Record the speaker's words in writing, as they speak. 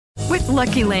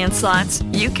Lucky Land Slots,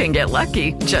 you can get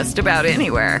lucky just about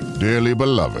anywhere. Dearly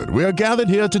beloved, we are gathered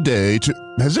here today to...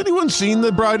 Has anyone seen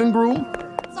the bride and groom?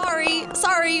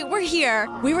 Sorry, we're here.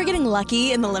 We were getting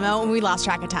lucky in the limo and we lost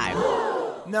track of time.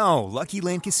 No, Lucky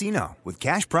Land Casino, with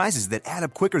cash prizes that add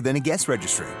up quicker than a guest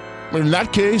registry. In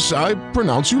that case, I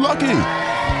pronounce you lucky.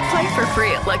 Play for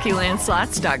free at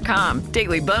LuckyLandSlots.com.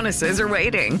 Daily bonuses are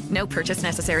waiting. No purchase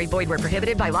necessary. Void where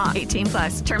prohibited by law.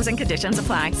 18+. Terms and conditions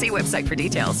apply. See website for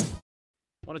details.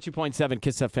 102.7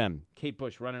 Kiss FM. Kate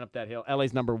Bush running up that hill.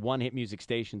 LA's #1 hit music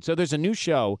station. So there's a new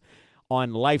show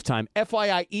on Lifetime.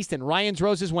 FYI, Easton, Ryan's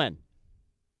Roses when?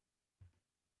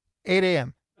 8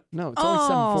 a.m. No, it's only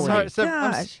 7:40. Sorry,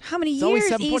 Gosh, how many It's only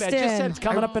years, 7:40. Easton? I just said it's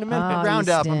coming up in a minute. Round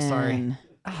up, I'm Easton.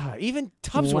 sorry. Even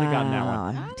Tubbs would have gotten that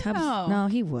one. Wow. Tubbs, know. no,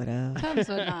 he would have. Tubbs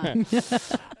would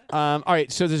not. All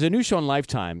right, so there's a new show on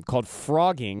Lifetime called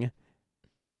Frogging,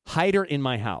 Hider in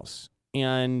My House.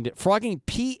 And frogging,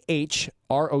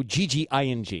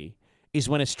 Phrogging, is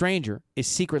when a stranger is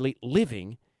secretly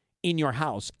living in your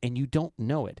house and you don't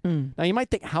know it. Now, you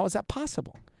might think, how is that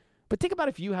possible? But think about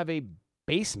if you have a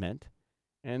basement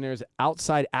and there's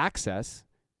outside access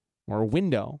or a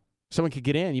window. Someone could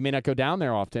get in. You may not go down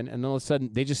there often, and then all of a sudden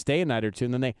they just stay a night or two,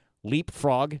 and then they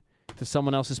leapfrog to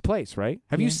someone else's place, right?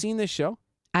 Have you seen this show?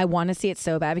 I want to see it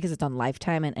so bad because it's on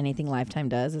Lifetime, and anything Lifetime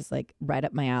does is like right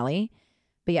up my alley.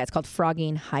 But yeah, it's called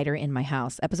Frogging, Hider in My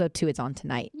House. Episode 2, it's on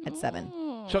tonight at 7.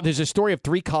 So there's a story of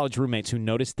 3 college roommates who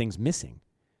noticed things missing.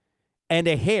 And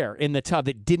a hair in the tub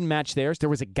that didn't match theirs. There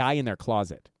was a guy in their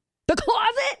closet. The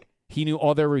closet? He knew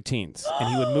all their routines,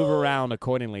 and he would move around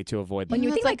accordingly to avoid them. When you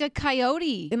It's think like a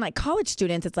coyote. in like college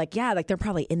students, it's like, yeah, like they're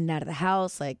probably in and out of the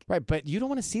house. Like, Right, but you don't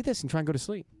want to see this and try and go to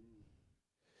sleep.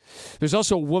 There's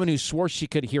also a woman who swore she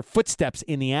could hear footsteps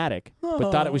in the attic,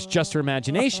 but thought it was just her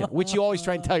imagination, which you always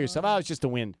try and tell yourself, oh, it's just the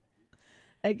wind.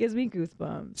 that gives me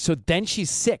goosebumps. So then she's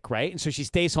sick, right? And so she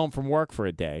stays home from work for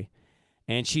a day,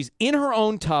 and she's in her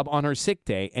own tub on her sick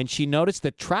day, and she noticed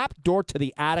the trap door to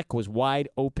the attic was wide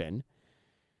open.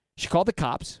 She called the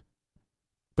cops,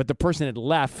 but the person had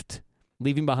left,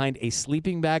 leaving behind a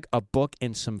sleeping bag, a book,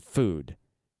 and some food.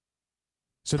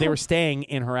 So they were staying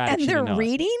in her attic. And She they're didn't know it.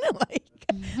 reading? Like,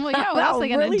 Well, yeah, what else are they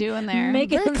going to really do in there?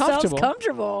 Making Very themselves comfortable.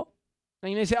 comfortable. I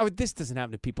mean, they say, oh, this doesn't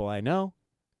happen to people I know.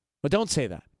 But don't say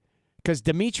that. Because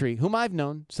Dimitri, whom I've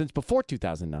known since before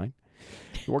 2009,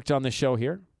 he worked on the show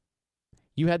here.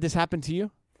 You had this happen to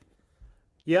you?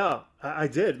 Yeah, I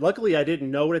did. Luckily, I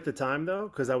didn't know it at the time, though,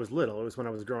 because I was little. It was when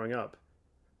I was growing up.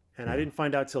 And I didn't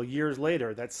find out till years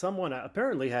later that someone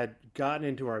apparently had gotten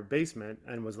into our basement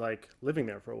and was, like, living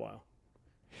there for a while.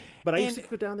 But I used to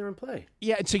go down there and play.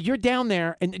 Yeah, and so you're down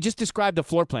there, and just describe the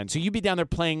floor plan. So you'd be down there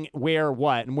playing where,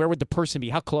 what, and where would the person be?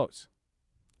 How close?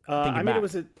 I mean, back.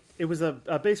 it was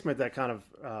a basement that kind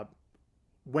of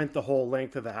went the whole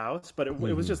length of the house, but it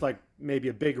was just like maybe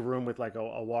a big room with like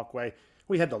a walkway.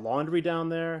 We had the laundry down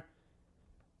there,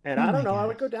 and I don't know. I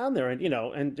would go down there and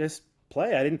and just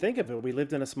play. I didn't think of it. We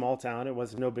lived in a small town. It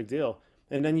was no big deal.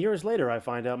 And then years later, I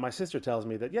find out my sister tells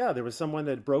me that there was someone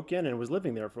that broke in and was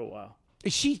living there for a while.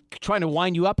 Is she trying to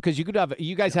wind you up? Because you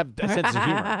guys have a sense of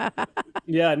humor.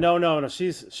 Yeah, no.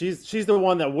 She's the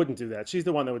one that wouldn't do that. She's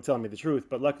the one that would tell me the truth,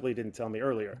 but luckily didn't tell me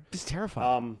earlier. It's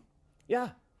terrifying. Yeah.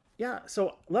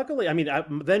 So luckily, I mean,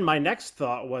 then my next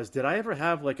thought was, did I ever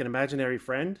have like an imaginary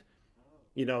friend,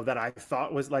 that I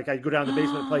thought was like I'd go down to the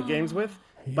basement and play games with,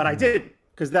 but I didn't,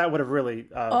 because that would have really,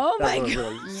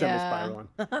 really sent me spiraling.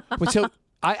 But so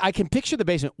I can picture the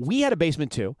basement. We had a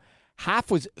basement too.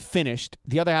 Half was finished.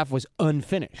 The other half was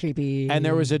unfinished. Creepy. And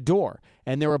there was a door.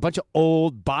 And there were a bunch of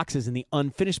old boxes in the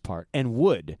unfinished part and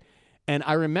wood. And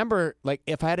I remember, like,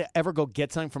 if I had to ever go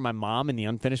get something from my mom in the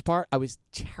unfinished part, I was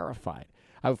terrified.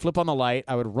 I would flip on the light.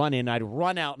 I would run in. I'd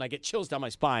run out, and I'd get chills down my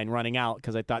spine running out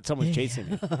because I thought someone was chasing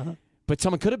me. But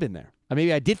someone could have been there. Or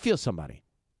maybe I did feel somebody.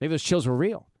 Maybe those chills were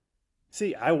real.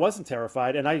 See, I wasn't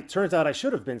terrified, and turns out I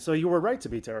should have been, so you were right to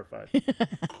be terrified.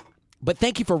 But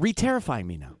thank you for re-terrifying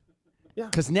me now. Yeah,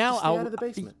 because now stay out of the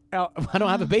basement. I don't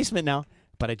have a basement now,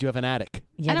 but I do have an attic.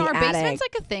 Yeah, I know, the are attic. basements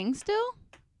like a thing still?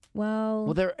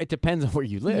 Well, It depends on where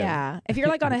you live. yeah. If you're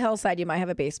like on a hillside, you might have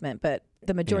a basement, but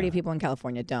the majority of people in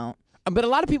California don't. But a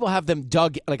lot of people have them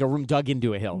dug, like a room dug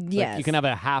into a hill. Like Yes. you can have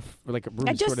a half, like a room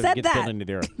I just sort of said gets that. built into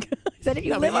the earth. I said if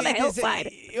you live on a hillside.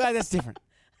 Yeah, that's different.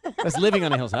 That's living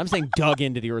on a hillside. I'm saying dug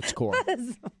into the earth's core.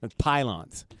 That's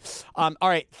pylons. All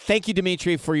right. Thank you,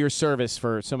 Dimitri, for your service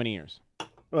for so many years.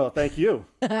 Well, thank you.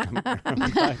 I'm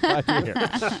glad you're here.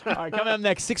 All right, coming up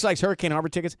next, Six Flags Hurricane Harbor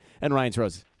tickets and Ryan's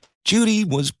Roses. Judy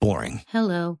was boring.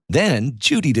 Hello. Then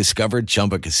Judy discovered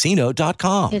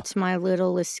ChumbaCasino.com. It's my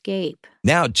little escape.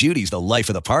 Now Judy's the life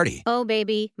of the party. Oh,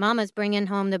 baby, mama's bringing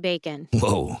home the bacon.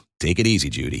 Whoa, take it easy,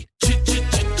 Judy.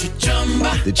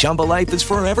 The Chumba life is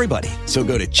for everybody. So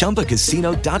go to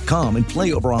ChumbaCasino.com and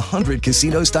play over 100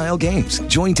 casino-style games.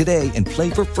 Join today and play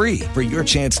for free for your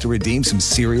chance to redeem some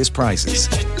serious prizes.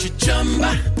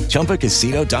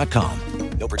 ChumbaCasino.com.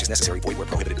 No purchase necessary. Void where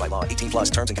prohibited by law.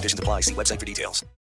 18+ terms and conditions apply. See website for details.